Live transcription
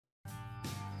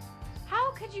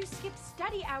could you skip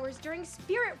study hours during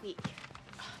Spirit Week?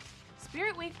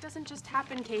 Spirit Week doesn't just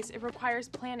happen, Case. It requires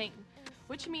planning,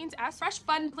 which means ask fresh,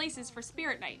 fun places for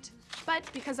Spirit Night. But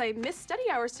because I missed study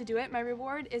hours to do it, my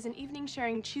reward is an evening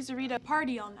sharing Cheeserita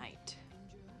party all night.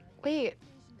 Wait,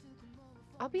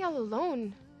 I'll be all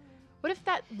alone. What if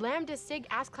that lambda sig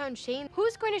ass clown Shane,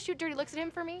 who's going to shoot dirty looks at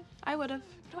him for me? I would've.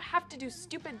 You don't have to do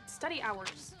stupid study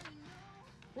hours.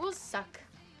 Rules suck.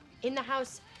 In the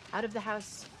house, out of the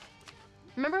house.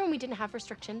 Remember when we didn't have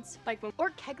restrictions? Like when... Or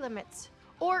keg limits.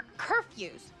 Or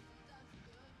curfews.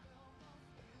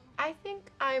 I think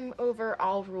I'm over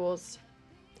all rules.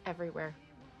 Everywhere.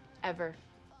 Ever.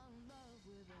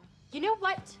 You know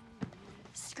what?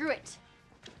 Screw it.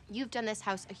 You've done this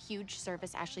house a huge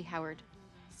service, Ashley Howard.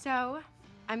 So,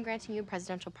 I'm granting you a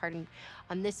presidential pardon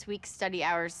on this week's study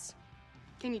hours.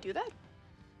 Can you do that?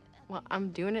 Well,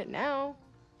 I'm doing it now.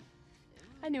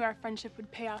 I knew our friendship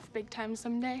would pay off big time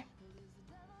someday.